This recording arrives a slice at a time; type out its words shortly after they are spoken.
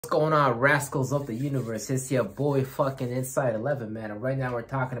What's going on, rascals of the universe? It's your boy fucking Inside 11, man. And right now we're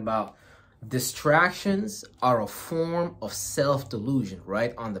talking about distractions are a form of self-delusion,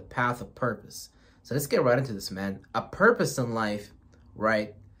 right? On the path of purpose. So let's get right into this, man. A purpose in life,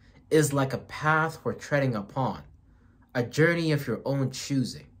 right, is like a path we're treading upon. A journey of your own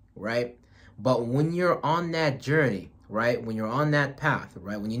choosing, right? But when you're on that journey, right, when you're on that path,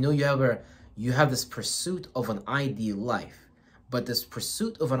 right, when you know you have this pursuit of an ideal life, but this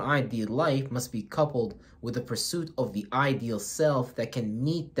pursuit of an ideal life must be coupled with the pursuit of the ideal self that can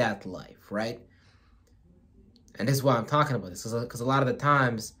meet that life, right? And this is why I'm talking about this, because a lot of the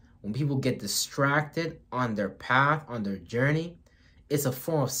times when people get distracted on their path, on their journey, it's a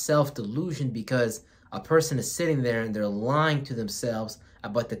form of self-delusion because a person is sitting there and they're lying to themselves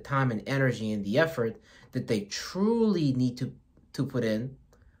about the time and energy and the effort that they truly need to put in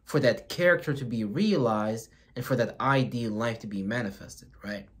for that character to be realized and for that ideal life to be manifested,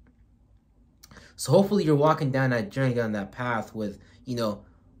 right? So hopefully you're walking down that journey, down that path with,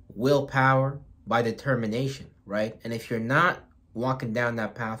 willpower by determination, right? And if you're not walking down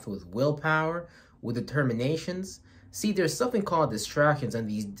that path with willpower, with determinations, see, there's something called distractions, and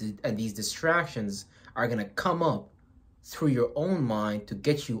these distractions are going to come up through your own mind to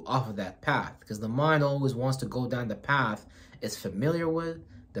get you off of that path, because the mind always wants to go down the path it's familiar with,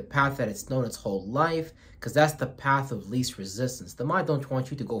 the path that it's known its whole life, because that's the path of least resistance. The mind don't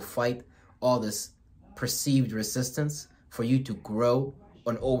want you to go fight all this perceived resistance for you to grow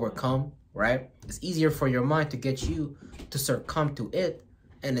and overcome, right? It's easier for your mind to get you to succumb to it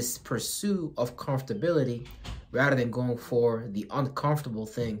and its pursuit of comfortability rather than going for the uncomfortable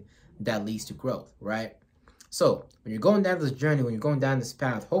thing that leads to growth, right? So when you're going down this journey, when you're going down this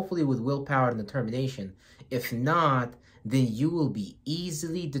path, hopefully with willpower and determination, if not, then you will be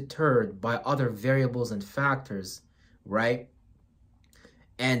easily deterred by other variables and factors, right?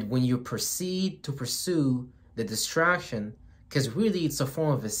 And when you proceed to pursue the distraction, because really it's a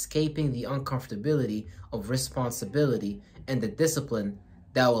form of escaping the uncomfortability of responsibility and the discipline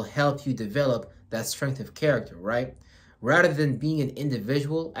that will help you develop that strength of character, right? Rather than being an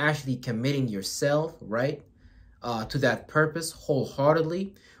individual, actually committing yourself, right, to that purpose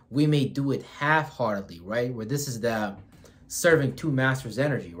wholeheartedly, we may do it half-heartedly, right? Where this is the serving two masters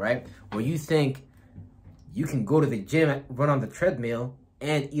energy, right? Where you think you can go to the gym, run on the treadmill,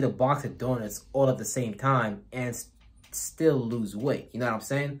 and eat a box of donuts all at the same time and still lose weight. You know what I'm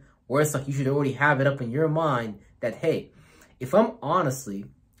saying? Where it's like you should already have it up in your mind that, hey, if I'm honestly,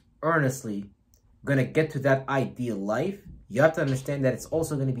 earnestly gonna get to that ideal life, you have to understand that it's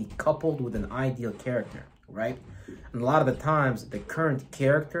also gonna be coupled with an ideal character, right? And a lot of the times, the current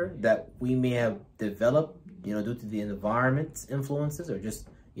character that we may have developed, due to the environment's influences, or just,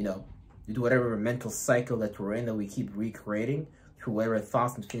 due to whatever mental cycle that we're in that we keep recreating through whatever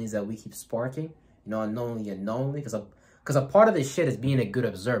thoughts and feelings that we keep sparking, unknowingly, because a part of this shit is being a good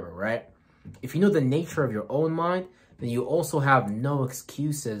observer, right? If you know the nature of your own mind, then you also have no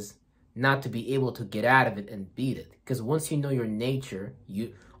excuses not to be able to get out of it and beat it. Because once you know your nature,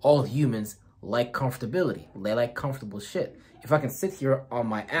 all humans like comfortability. They like comfortable shit. If I can sit here on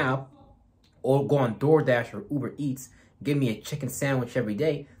my app or go on DoorDash or Uber Eats, give me a chicken sandwich every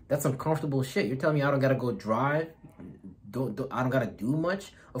day, that's uncomfortable shit. You're telling me I don't gotta go drive? I don't gotta do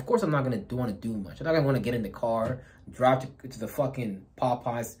much? Of course I'm not gonna want to do much. I'm not gonna want to get in the car, drive to the fucking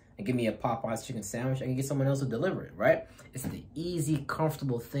Popeyes and give me a Popeyes chicken sandwich. I can get someone else to deliver it, right? It's the easy,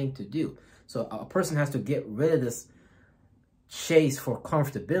 comfortable thing to do. So a person has to get rid of this chase for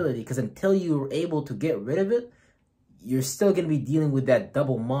comfortability, because until you're able to get rid of it, you're still going to be dealing with that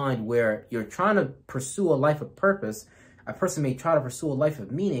double mind where you're trying to pursue a life of purpose. A person may try to pursue a life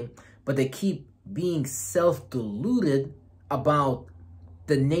of meaning, but they keep being self-deluded about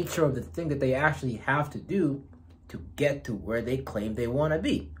the nature of the thing that they actually have to do to get to where they claim they want to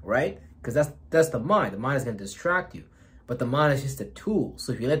be, right? Because that's the mind. The mind is going to distract you, but the mind is just a tool.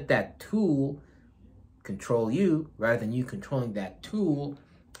 So if you let that tool control you rather than you controlling that tool,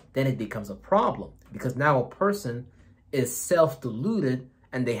 then it becomes a problem, because now a person is self-deluded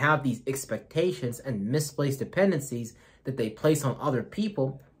and they have these expectations and misplaced dependencies that they place on other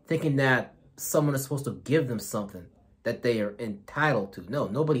people, thinking that someone is supposed to give them something that they are entitled to. No,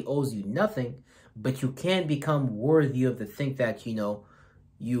 nobody owes you nothing, but you can become worthy of the thing that,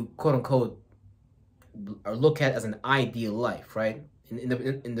 you quote unquote or look at as an ideal life, right?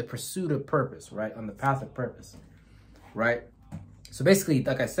 In the pursuit of purpose, right? On the path of purpose, right? So basically,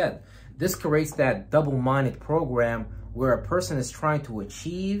 like I said, this creates that double-minded program where a person is trying to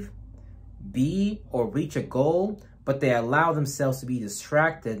achieve, be, or reach a goal, but they allow themselves to be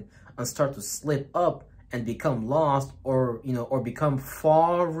distracted and start to slip up and become lost, or or become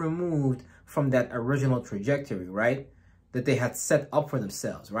far removed from that original trajectory, right, that they had set up for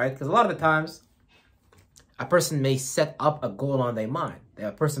themselves, right? Because a lot of the times a person may set up a goal on their mind.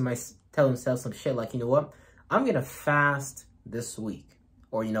 A person might tell themselves some shit like, you know what, I'm gonna fast this week,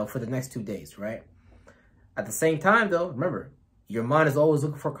 or for the next 2 days, right? At the same time, though, remember, your mind is always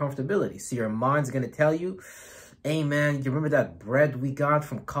looking for comfortability. So your mind's going to tell you, hey, man, you remember that bread we got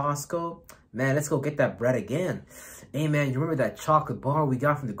from Costco? Man, let's go get that bread again. Hey, man, you remember that chocolate bar we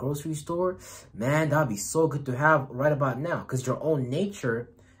got from the grocery store? Man, that'd be so good to have right about now. Because your own nature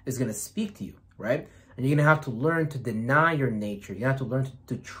is going to speak to you, right? And you're going to have to learn to deny your nature. You have to learn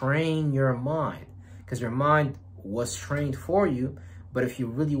to train your mind. Because your mind was trained for you. But if you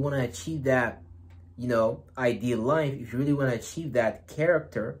really want to achieve that, ideal life, if you really want to achieve that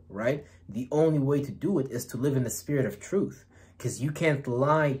character, right, the only way to do it is to live in the spirit of truth, because you can't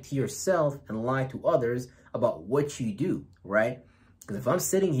lie to yourself and lie to others about what you do, right? Because if I'm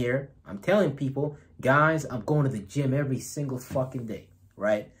sitting here, I'm telling people, guys, I'm going to the gym every single fucking day,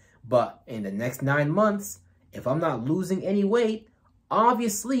 right? But in the next 9 months, if I'm not losing any weight,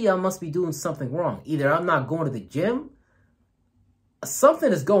 obviously I must be doing something wrong. Either I'm not going to the gym,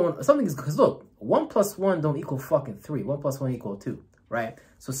 something is, because look, 1 + 1 don't equal fucking 3. 1 + 1 equal 2, right?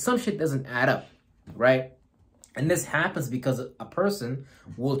 So some shit doesn't add up, right? And this happens because a person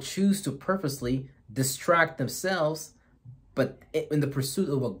will choose to purposely distract themselves, but in the pursuit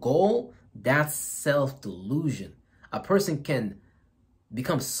of a goal, that's self-delusion. A person can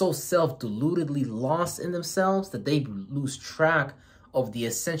become so self-deludedly lost in themselves that they lose track of the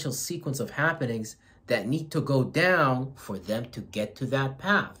essential sequence of happenings that need to go down for them to get to that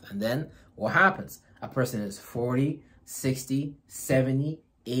path. And then what happens? A person is 40, 60, 70,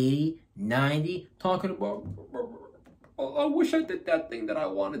 80, 90, talking about, I wish I did that thing that I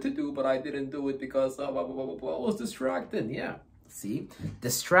wanted to do, but I didn't do it because I was distracted. Yeah, see?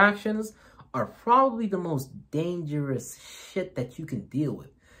 Distractions are probably the most dangerous shit that you can deal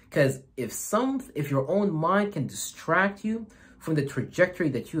with. Because if your own mind can distract you from the trajectory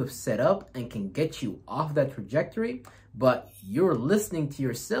that you have set up and can get you off that trajectory, but you're listening to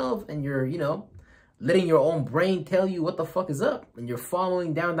yourself and you're, letting your own brain tell you what the fuck is up, and you're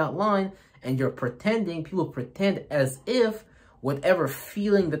following down that line, and you're pretending, people pretend as if whatever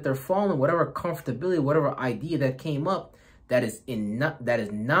feeling that they're following, whatever comfortability, whatever idea that came up, that is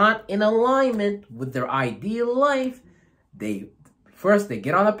not in alignment with their ideal life, First, they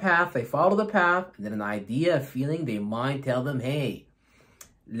get on the path, they follow the path, and then an idea, a feeling, their mind tell them, hey,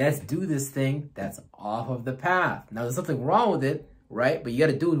 let's do this thing that's off of the path. Now, there's nothing wrong with it, right? But you got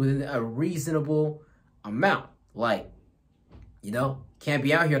to do it within a reasonable amount. Like, can't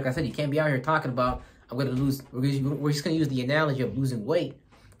be out here, like I said, you can't be out here talking about, we're just going to use the analogy of losing weight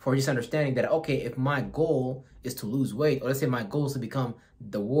for just understanding that, okay, if my goal is to lose weight, or let's say my goal is to become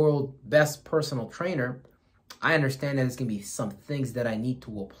the world's best personal trainer, I understand that it's going to be some things that I need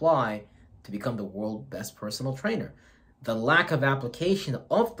to apply to become the world's best personal trainer. The lack of application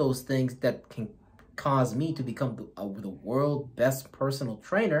of those things that can cause me to become the world's best personal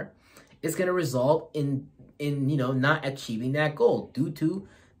trainer is going to result in not achieving that goal due to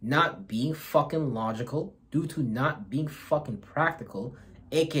not being fucking logical, due to not being fucking practical,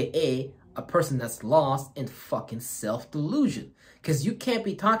 aka a person that's lost in fucking self-delusion. Because you can't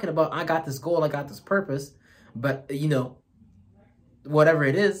be talking about, I got this goal, I got this purpose, but, whatever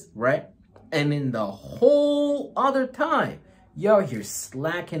it is, right? And in the whole other time, you're here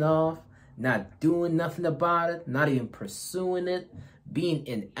slacking off, not doing nothing about it, not even pursuing it, being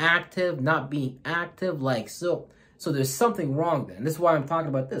inactive, not being active, like so. So there's something wrong there. And this is why I'm talking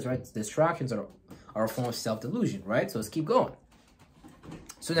about this, right? Distractions are a form of self-delusion, right? So let's keep going.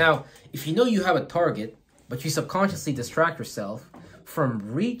 So now, if you know you have a target, but you subconsciously distract yourself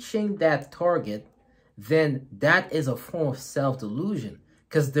from reaching that target, then that is a form of self-delusion,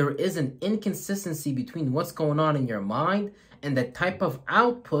 because there is an inconsistency between what's going on in your mind and the type of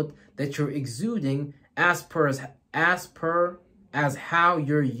output that you're exuding as how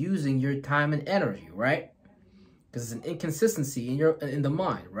you're using your time and energy, right? Because it's an inconsistency in the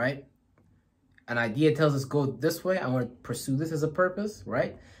mind, right? An idea tells us go this way, I want to pursue this as a purpose,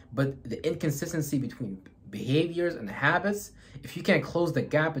 right? But the inconsistency between behaviors and habits, if you can't close the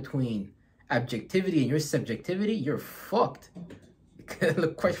gap between objectivity and your subjectivity, you're fucked.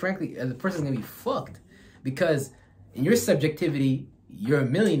 Look, quite frankly, the person's gonna be fucked, because in your subjectivity, you're a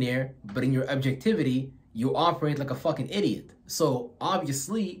millionaire, but in your objectivity, you operate like a fucking idiot. So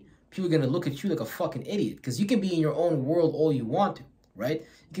obviously, people are gonna look at you like a fucking idiot, because you can be in your own world all you want to, right?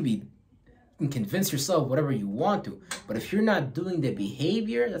 You can convince yourself whatever you want to, but if you're not doing the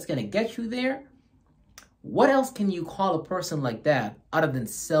behavior that's gonna get you there, What else can you call a person like that other than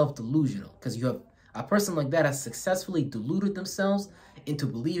self-delusional? Because you have a person like that has successfully deluded themselves into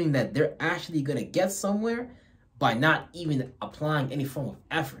believing that they're actually going to get somewhere by not even applying any form of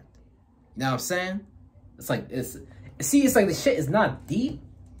effort. You know what I'm saying? It's like, it's like the shit is not deep,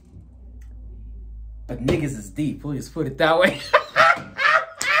 but niggas is deep. We'll just put it that way.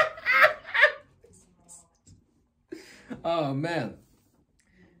 Oh, man.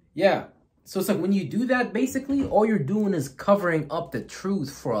 Yeah. So it's like when you do that, basically, all you're doing is covering up the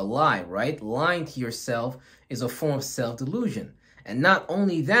truth for a lie, right? Lying to yourself is a form of self-delusion. And not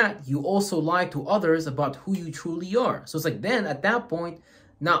only that, you also lie to others about who you truly are. So it's like then, at that point,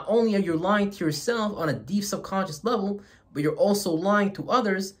 not only are you lying to yourself on a deep subconscious level, but you're also lying to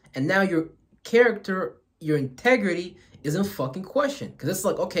others, and now your character, your integrity is in fucking question. Because it's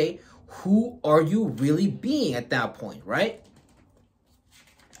like, okay, who are you really being at that point, right?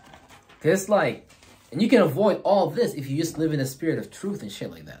 Because it's like, and you can avoid all this if you just live in a spirit of truth and shit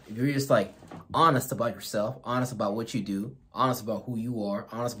like that. If you're just like honest about yourself, honest about what you do, honest about who you are,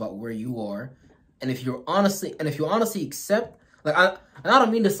 honest about where you are. And if you honestly accept, like, I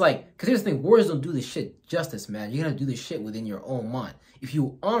don't mean this like, because here's the thing, words don't do this shit justice, man. You're going to do this shit within your own mind. If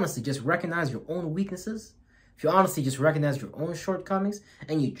you honestly just recognize your own weaknesses, if you honestly just recognize your own shortcomings,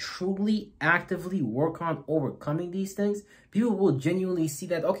 and you truly actively work on overcoming these things, people will genuinely see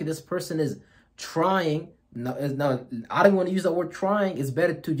that, okay, this person is trying. No, I don't want to use the word trying. It's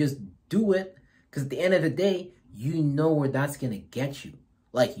better to just do it, because at the end of the day, you know where that's going to get you.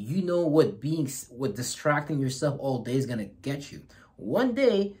 Like, you know what distracting yourself all day is going to get you. One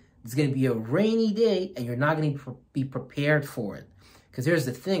day, it's going to be a rainy day, and you're not going to be prepared for it. Because here's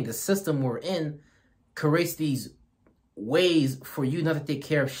the thing, the system we're in creates these ways for you not to take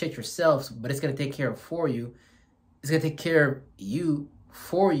care of shit yourself, but it's going to take care of for you. It's going to take care of you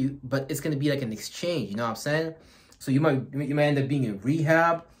for you, but it's going to be like an exchange, you know what I'm saying? So you might end up being in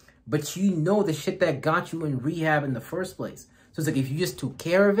rehab, but you know the shit that got you in rehab in the first place. So it's like, if you just took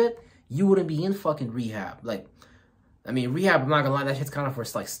care of it, you wouldn't be in fucking rehab. Like, I mean, rehab, I'm not gonna lie, that shit's kind of for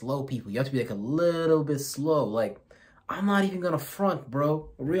like slow people. You have to be like a little bit slow. Like, I'm not even gonna front, bro.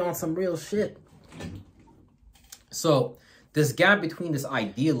 We're on some real shit. So this gap between this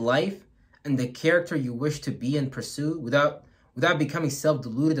ideal life and the character you wish to be and pursue without becoming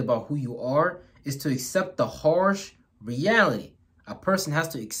self-deluded about who you are is to accept the harsh reality. A person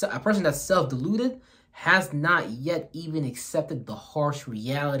that's self-deluded has not yet even accepted the harsh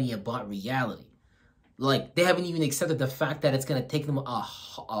reality about reality. Like, they haven't even accepted the fact that it's going to take them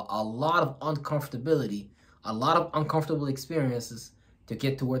a lot of uncomfortability, a lot of uncomfortable experiences to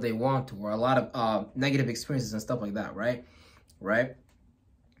get to where they want to, or a lot of negative experiences and stuff like that, right? Right?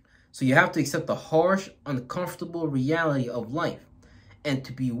 So you have to accept the harsh, uncomfortable reality of life and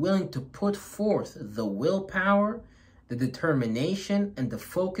to be willing to put forth the willpower, the determination, and the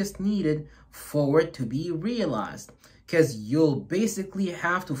focus needed for it to be realized. Because you'll basically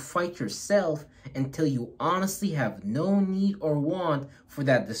have to fight yourself until you honestly have no need or want for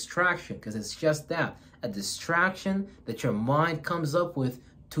that distraction. Because it's just that, a distraction that your mind comes up with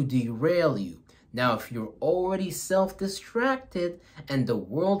to derail you. Now, if you're already self-distracted and the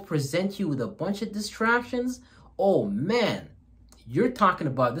world presents you with a bunch of distractions, oh man, you're talking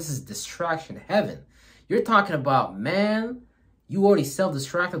about, this is distraction heaven. You're talking about, man, you already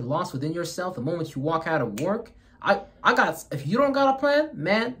self-distracted, lost within yourself the moment you walk out of work. If you don't got a plan,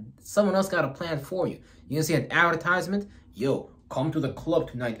 man, someone else got a plan for you. You can see an advertisement, yo, come to the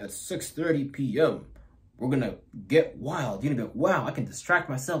club tonight at 6:30 p.m. We're gonna get wild. You're gonna be like, wow, I can distract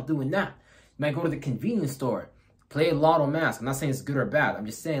myself doing that. You might go to the convenience store, play a lotto mask. I'm not saying it's good or bad. I'm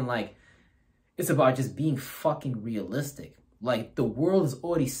just saying, like, it's about just being fucking realistic. Like, the world is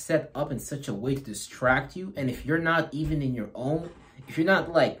already set up in such a way to distract you. And if you're not even in your own, if you're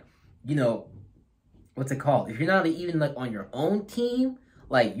not like, you know, what's it called? If you're not even like on your own team,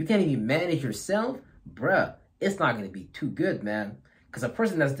 like you can't even manage yourself, bruh, it's not going to be too good, man. Because a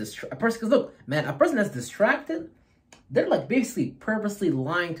person that's distracted, they're like basically purposely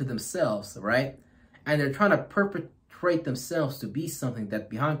lying to themselves, right? And they're trying to perpetrate themselves to be something that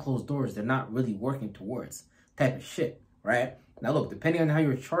behind closed doors, they're not really working towards, type of shit, right? Now look, depending on how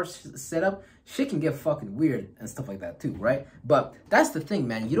your chart's set up, shit can get fucking weird and stuff like that too, right? But that's the thing,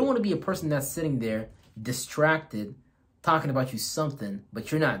 man. You don't want to be a person that's sitting there distracted, talking about you something,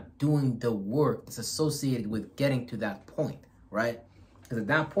 but you're not doing the work that's associated with getting to that point, right? Because at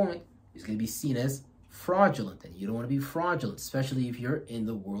that point, it's going to be seen as fraudulent, and you don't want to be fraudulent, especially if you're in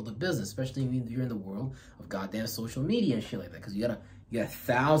the world of business, especially if you're in the world of goddamn social media and shit like that, because you got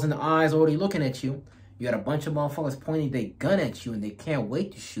 1,000 eyes already looking at you. You got a bunch of motherfuckers pointing their gun at you, and they can't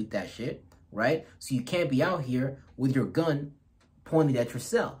wait to shoot that shit, right? So you can't be out here with your gun pointed at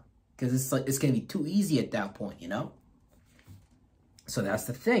yourself, because it's like, it's going to be too easy at that point, you know? So that's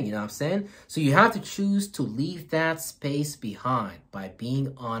the thing, you know what I'm saying? So you have to choose to leave that space behind by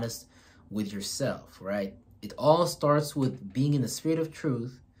being honest with yourself, right? It all starts with being in the spirit of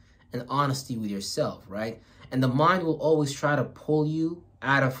truth and honesty with yourself, right? And the mind will always try to pull you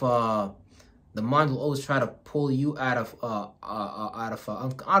out of I don't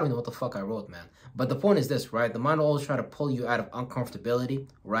even know what the fuck I wrote, man. But the point is this, right? The mind will always try to pull you out of uncomfortability,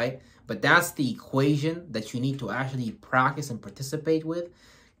 right? But that's the equation that you need to actually practice and participate with,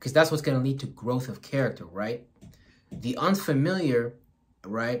 because that's what's going to lead to growth of character, right? The unfamiliar,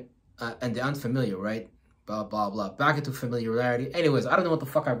 right? And the unfamiliar, right? Blah, blah, blah. Back into familiarity. Anyways, I don't know what the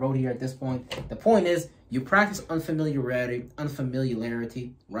fuck I wrote here at this point. The point is, you practice unfamiliarity,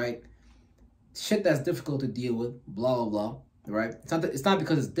 right? Shit that's difficult to deal with, blah, blah, blah, right? It's not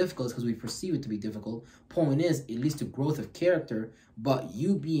because it's difficult, it's because we perceive it to be difficult. Point is, it leads to growth of character, but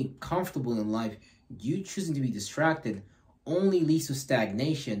you being comfortable in life, you choosing to be distracted, only leads to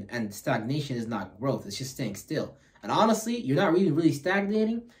stagnation, and stagnation is not growth, it's just staying still. And honestly, you're not really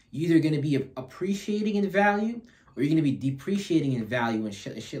stagnating. You're either going to be appreciating in value, or you're going to be depreciating in value and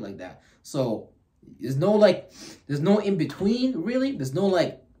shit like that. So there's no in between, really. There's no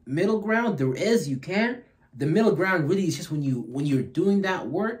like middle ground. There is, you can. The middle ground really is just when you're doing that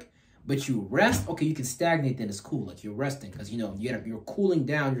work, but you rest. Okay, you can stagnate, then it's cool. Like you're resting because, you know, you're cooling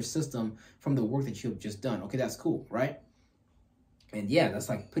down your system from the work that you've just done. Okay, that's cool, right? And yeah, that's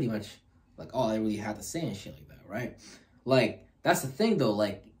like pretty much like all I really had to say and shit like that, right? Like, that's the thing though,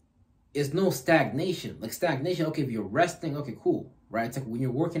 like, it's no stagnation. Like stagnation, okay, if you're resting, okay, cool, right? It's like when you're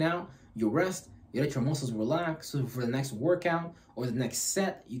working out, you rest, you let your muscles relax, so for the next workout or the next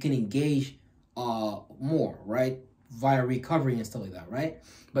set, you can engage more, right? Via recovery and stuff like that, right?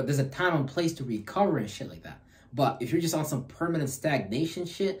 But there's a time and place to recover and shit like that. But if you're just on some permanent stagnation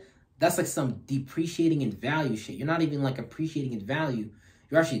shit, that's like some depreciating in value shit. You're not even like appreciating in value.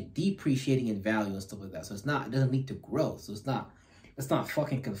 You're actually depreciating in value and stuff like that. So it doesn't lead to growth. So it's not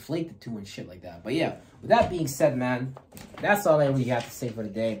fucking conflated to and shit like that. But yeah, with that being said, man, that's all I really have to say for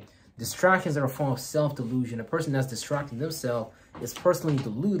today. Distractions are a form of self-delusion. A person that's distracting themselves is personally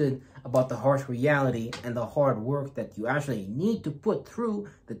deluded about the harsh reality and the hard work that you actually need to put through,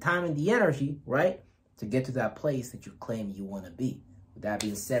 the time and the energy, right, to get to that place that you claim you want to be. With that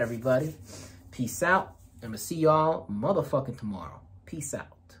being said, everybody, peace out. I'm going to see y'all motherfucking tomorrow. Peace out.